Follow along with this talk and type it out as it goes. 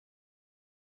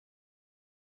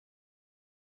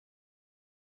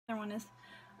other one is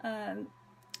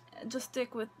just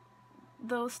stick with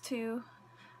those two.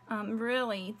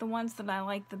 Really, the ones that I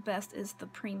like the best is the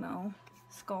Premo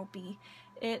Sculpey.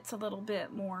 It's a little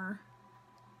bit more,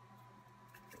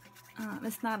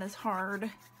 it's not as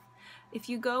hard. If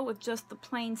you go with just the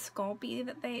plain Sculpey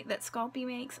that Sculpey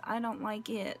makes, I don't like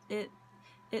it.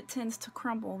 It tends to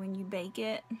crumble when you bake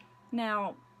it.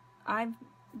 Now, I've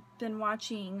been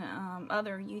watching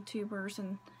other YouTubers,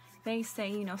 and they say,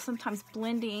 you know, sometimes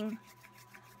blending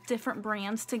different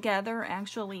brands together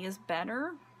actually is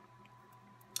better.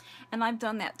 And I've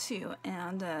done that too,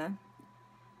 and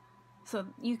so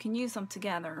you can use them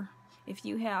together if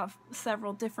you have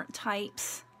several different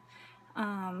types,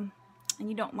 and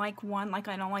you don't like one, like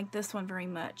I don't like this one very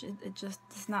much. It just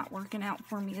is not working out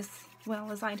for me as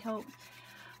well as I'd hope.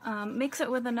 Mix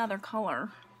it with another color,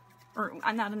 or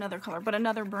not another color, but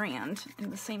another brand in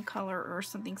the same color or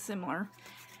something similar,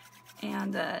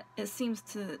 and it seems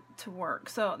to work.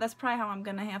 So that's probably how I'm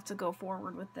gonna have to go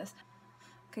forward with this.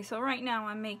 Okay, so right now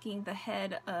I'm making the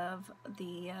head of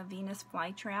the Venus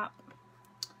Flytrap.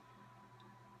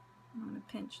 I'm going to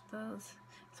pinch those.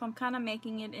 So I'm kind of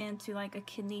making it into like a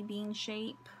kidney bean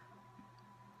shape.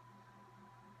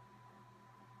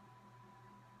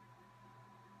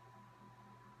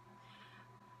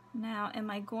 Now,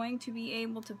 am I going to be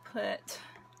able to put,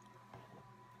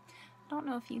 I don't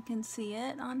know if you can see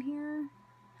it on here,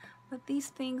 but these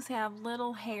things have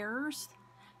little hairs.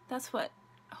 That's what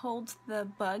holds the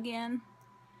bug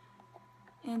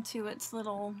into its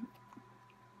little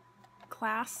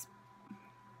claspers.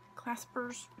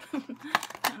 I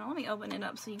don't know, let me open it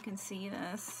up so you can see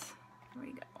this. There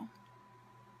we go.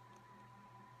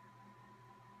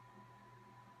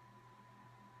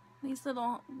 These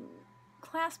little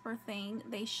clasper thing,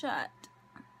 they shut.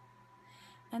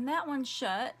 And that one's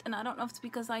shut, and I don't know if it's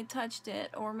because I touched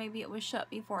it or maybe it was shut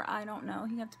before. I don't know.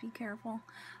 You have to be careful.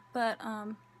 But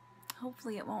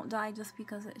hopefully it won't die just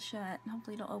because it's shut.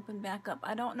 Hopefully it'll open back up.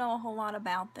 I don't know a whole lot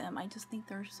about them. I just think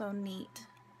they're so neat.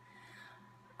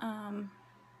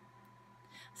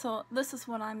 So this is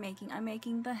what I'm making. I'm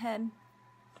making the head,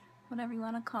 whatever you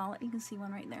want to call it. You can see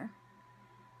one right there.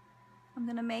 I'm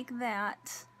going to make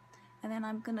that, and then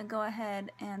I'm going to go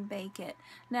ahead and bake it.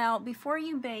 Now, before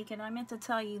you bake it, I meant to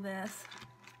tell you this.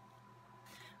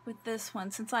 With this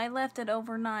one, since I left it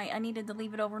overnight, I needed to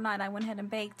leave it overnight, I went ahead and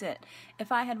baked it.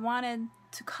 If I had wanted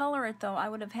to color it though, I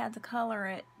would have had to color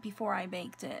it before I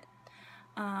baked it.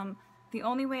 The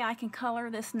only way I can color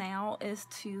this now is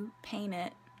to paint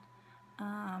it,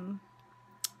 and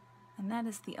that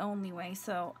is the only way.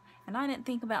 So, and I didn't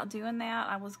think about doing that.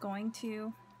 I was going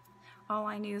to. All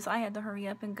I knew is I had to hurry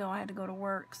up and go. I had to go to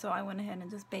work, so I went ahead and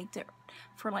just baked it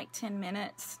for like 10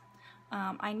 minutes.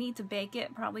 I need to bake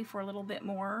it probably for a little bit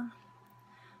more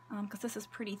because this is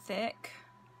pretty thick.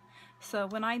 So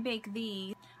when I bake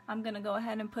these, I'm going to go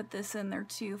ahead and put this in there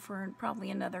too for probably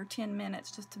another 10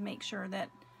 minutes just to make sure that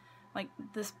like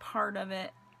this part of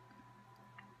it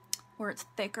where it's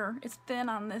thicker, it's thin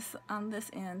on this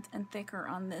end and thicker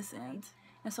on this end.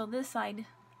 And so this side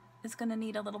is going to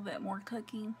need a little bit more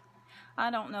cooking. I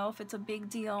don't know if it's a big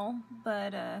deal,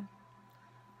 but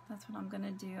that's what I'm going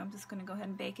to do. I'm just going to go ahead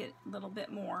and bake it a little bit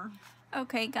more.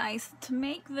 Okay guys, to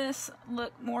make this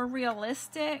look more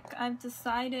realistic, I've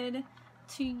decided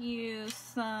to use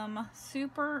some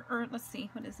let's see,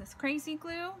 what is this? Crazy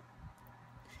glue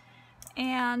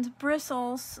and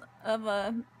bristles of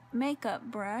a makeup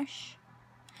brush.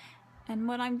 And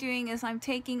what I'm doing is I'm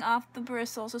taking off the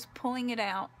bristles, just pulling it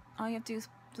out. All you have to do is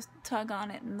just tug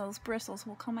on it and those bristles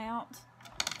will come out.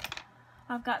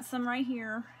 I've got some right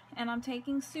here, and I'm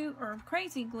taking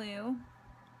crazy glue,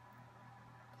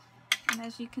 and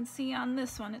as you can see on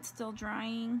this one, it's still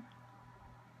drying.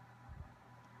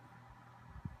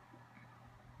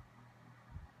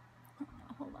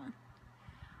 Hold on.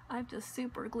 I've just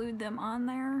super glued them on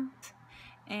there,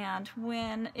 and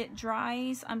when it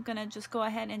dries, I'm gonna just go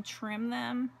ahead and trim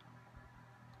them,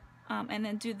 and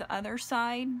then do the other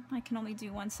side. I can only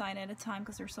do one side at a time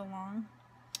because they're so long.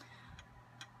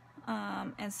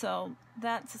 And so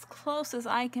that's as close as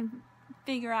I can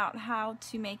figure out how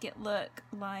to make it look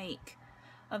like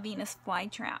a Venus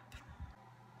Flytrap.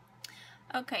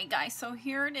 Okay guys, so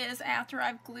here it is after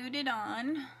I've glued it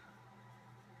on.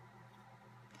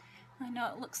 I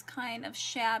know it looks kind of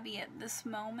shabby at this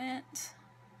moment,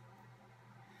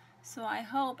 so I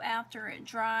hope after it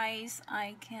dries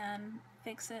I can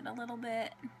fix it a little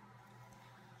bit.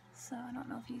 So I don't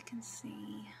know if you can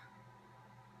see.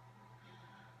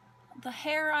 The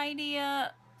hair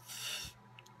idea,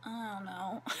 I don't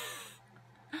know.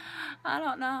 I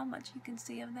don't know how much you can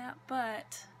see of that,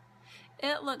 but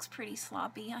It looks pretty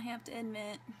sloppy, I have to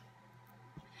admit.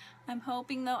 I'm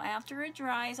hoping though after it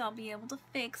dries I'll be able to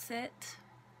fix it.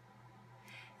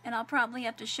 And I'll probably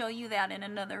have to show you that in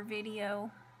another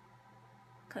video,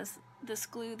 because this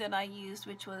glue that I used,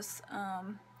 which was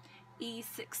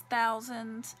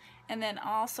E6000, and then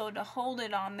also to hold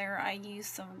it on there I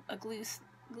used a glue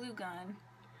gun,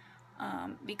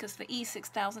 because the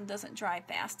E6000 doesn't dry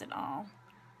fast at all.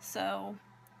 So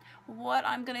what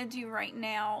I'm gonna do right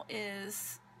now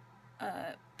is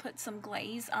put some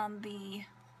glaze on the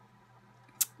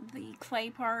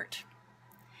clay part,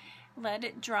 let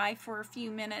it dry for a few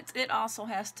minutes. It also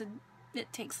has to,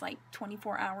 it takes like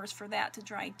 24 hours for that to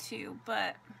dry too,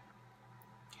 but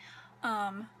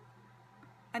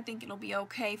I think it'll be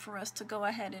okay for us to go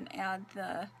ahead and add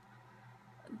the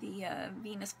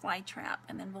Venus Flytrap,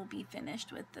 and then we'll be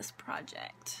finished with this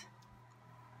project.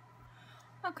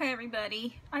 Okay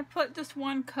everybody, I put just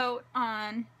one coat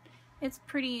on. It's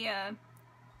pretty, I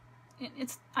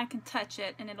can touch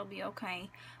it and it'll be okay.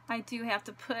 I do have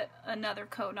to put another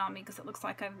coat on because it looks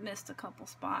like I've missed a couple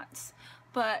spots.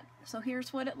 But, so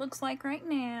here's what it looks like right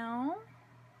now.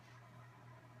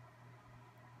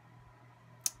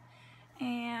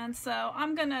 And so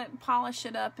I'm gonna polish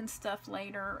it up and stuff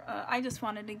later. I just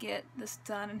wanted to get this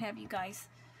done and have you guys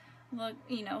look,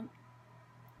 you know,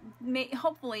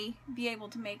 hopefully be able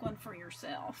to make one for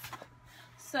yourself.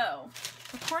 So,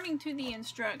 according to the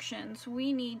instructions,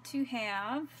 we need to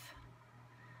have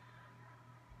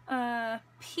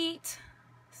peat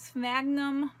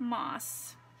sphagnum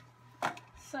moss.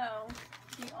 So,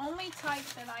 the only type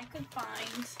that I could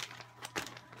find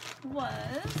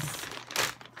was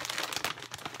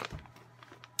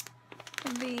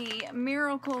the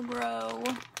Miracle Grow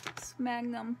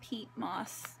Sphagnum peat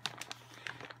moss.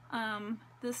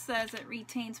 This says it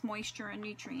retains moisture and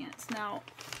nutrients. Now,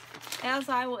 as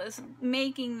I was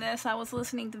making this, I was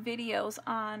listening to videos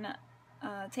on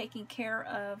taking care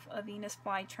of a Venus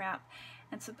flytrap,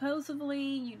 and supposedly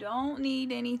you don't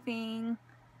need anything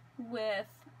with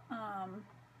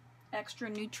extra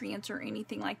nutrients or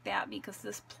anything like that, because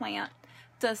this plant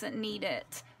doesn't need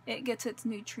it. It gets its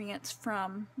nutrients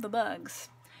from the bugs.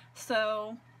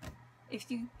 So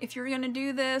if you're gonna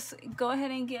do this, go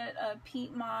ahead and get a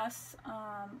peat moss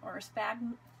or a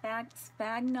sphagnum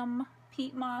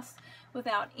peat moss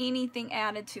without anything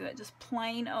added to it, just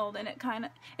plain old. And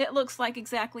it looks like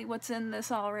exactly what's in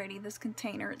this already, this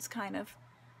container. It's kind of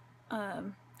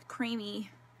creamy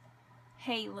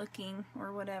hay looking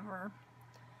or whatever.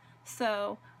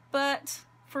 So, but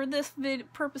for this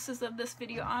purposes of this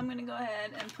video, I'm going to go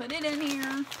ahead and put it in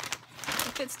here.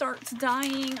 If it starts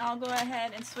dying, I'll go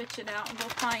ahead and switch it out and go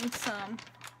find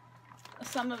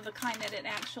some of the kind that it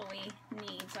actually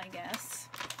needs, I guess.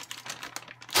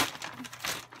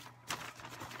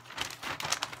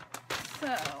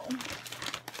 So,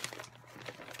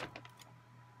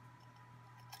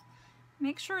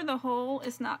 make sure the hole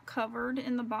is not covered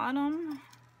in the bottom,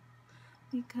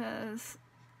 because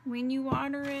when you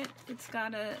water it, it's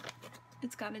gotta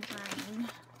drain.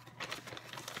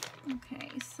 Okay,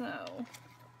 so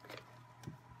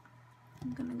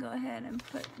I'm gonna go ahead and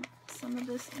put some of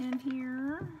this in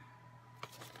here.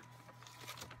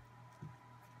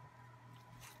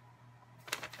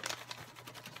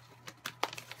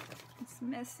 It's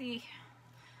messy.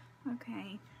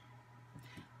 Okay,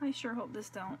 I sure hope this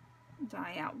don't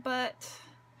die out, but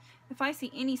if I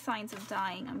see any signs of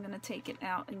dying, I'm gonna take it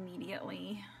out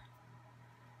immediately,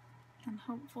 and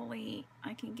hopefully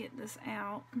I can get this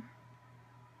out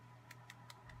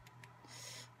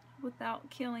without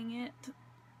killing it.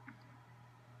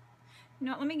 You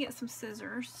know what, let me get some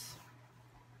scissors.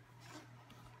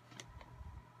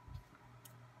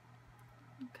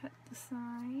 Cut the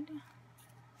side.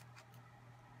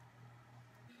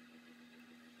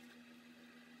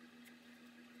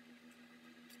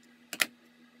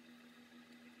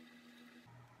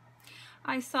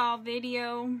 I saw a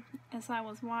video as I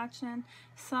was watching,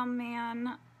 some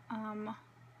man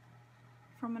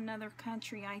from another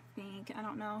country, I think, I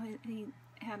don't know, he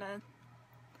had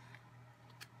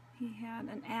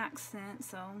an accent,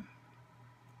 so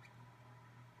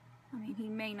I mean, he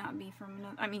may not be from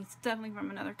another, I mean, he's definitely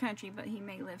from another country, but he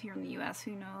may live here in the US,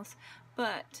 who knows.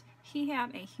 But he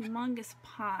had a humongous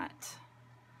pot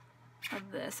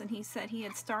of this, and he said he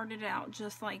had started out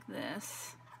just like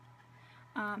this.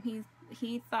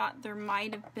 He thought there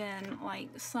might have been like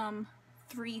some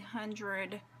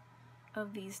 300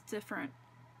 of these different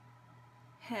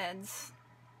heads,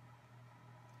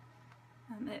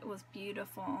 and it was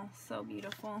beautiful, so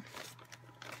beautiful.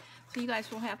 So you guys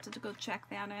will have to go check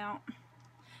that out.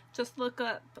 Just look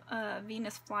up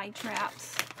Venus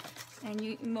flytraps And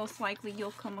you most likely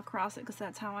you'll come across it because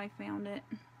that's how I found it.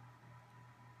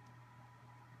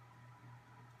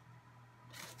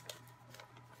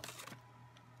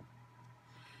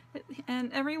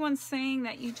 And everyone's saying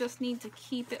that you just need to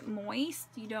keep it moist.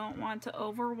 You don't want to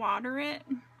overwater it.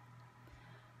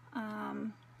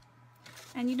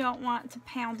 And you don't want to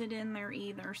pound it in there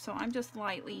either. So I'm just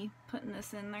lightly putting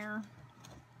this in there.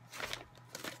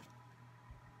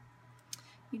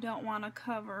 You don't want to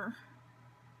cover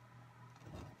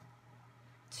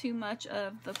too much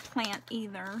of the plant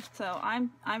either. So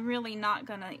I'm really not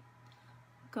gonna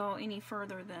go any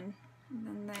further than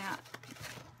that.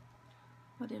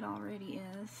 What it already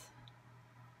is.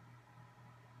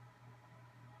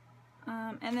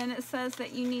 And then it says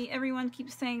that you need, everyone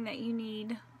keeps saying that you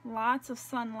need lots of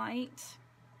sunlight.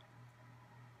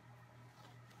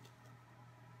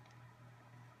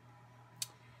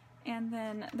 And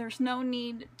then there's no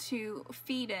need to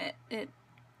feed it.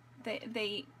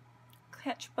 They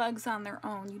catch bugs on their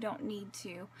own. You don't need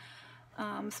to,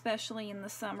 especially in the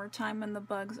summertime when the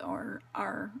bugs are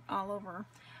all over.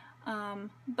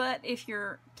 But if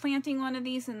you're planting one of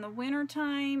these in the winter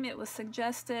time, it was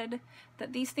suggested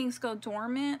that these things go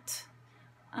dormant.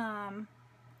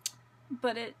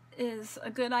 But it is a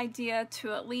good idea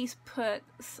to at least put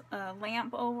a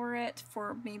lamp over it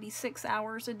for maybe 6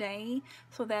 hours a day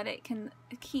so that it can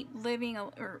keep living,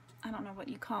 or I don't know what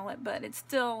you call it, but it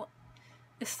still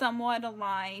is somewhat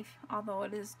alive, although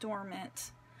it is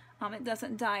dormant. It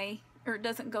doesn't die, or it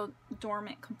doesn't go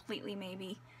dormant completely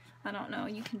maybe. I don't know,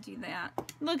 you can do that.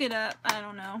 Look it up, I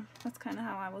don't know. That's kind of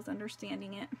how I was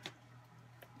understanding it.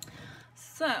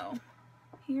 So,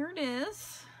 here it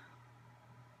is.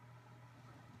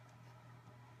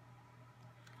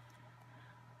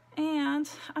 And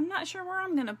I'm not sure where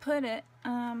I'm going to put it.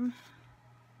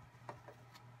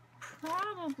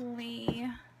 Probably,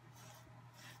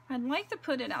 I'd like to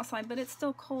put it outside, but it's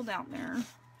still cold out there.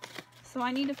 So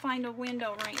I need to find a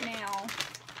window right now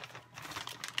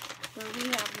where we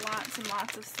have lots and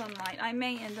lots of sunlight. I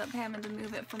may end up having to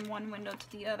move it from one window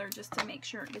to the other just to make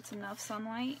sure it gets enough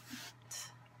sunlight.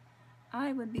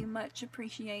 I would be much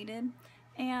appreciated.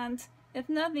 And if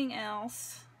nothing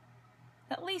else,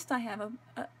 at least I have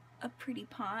a pretty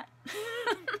pot.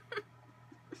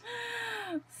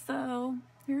 So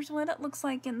here's what it looks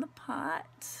like in the pot.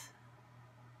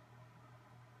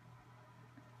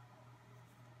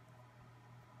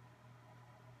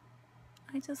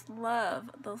 I just love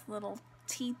those little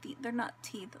teeth. They're not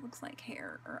teeth, it looks like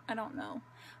hair, or I don't know.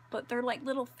 But they're like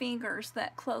little fingers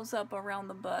that close up around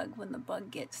the bug when the bug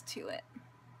gets to it.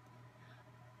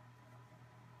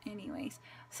 Anyways,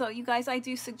 so you guys, I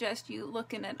do suggest you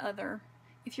looking at other,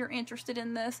 if you're interested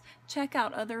in this, check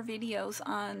out other videos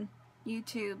on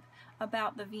YouTube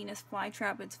about the Venus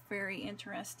Flytrap. It's very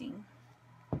interesting.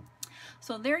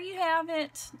 So there you have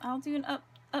it. I'll do an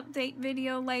update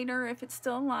video later if it's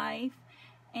still alive.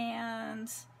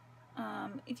 And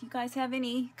if you guys have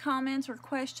any comments or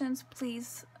questions,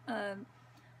 please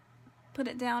put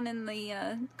it down in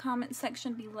the comment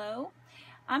section below.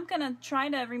 I'm going to try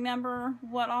to remember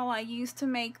what all I used to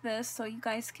make this, so you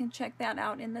guys can check that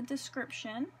out in the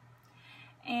description.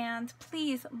 And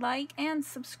please like and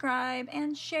subscribe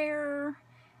and share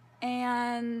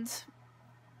and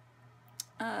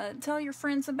tell your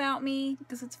friends about me,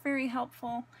 because it's very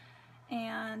helpful.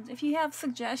 And if you have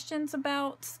suggestions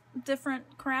about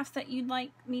different crafts that you'd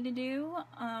like me to do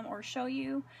or show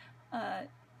you,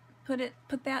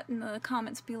 put that in the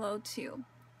comments below too.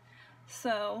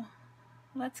 So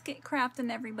let's get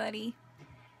crafting, everybody.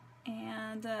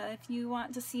 And if you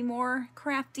want to see more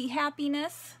crafty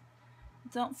happiness,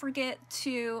 don't forget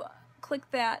to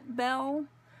click that bell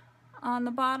on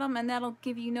the bottom, and that'll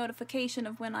give you notification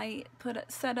of when I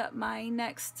set up my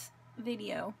next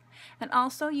video. And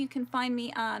also you can find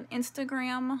me on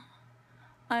Instagram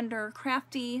under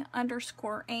crafty_aims,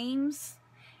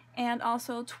 and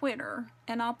also Twitter,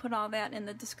 and I'll put all that in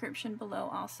the description below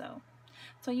also.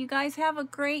 So you guys have a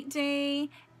great day,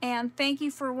 and thank you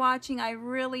for watching. I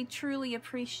really truly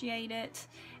appreciate it,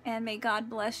 and may God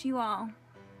bless you all.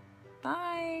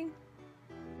 Bye.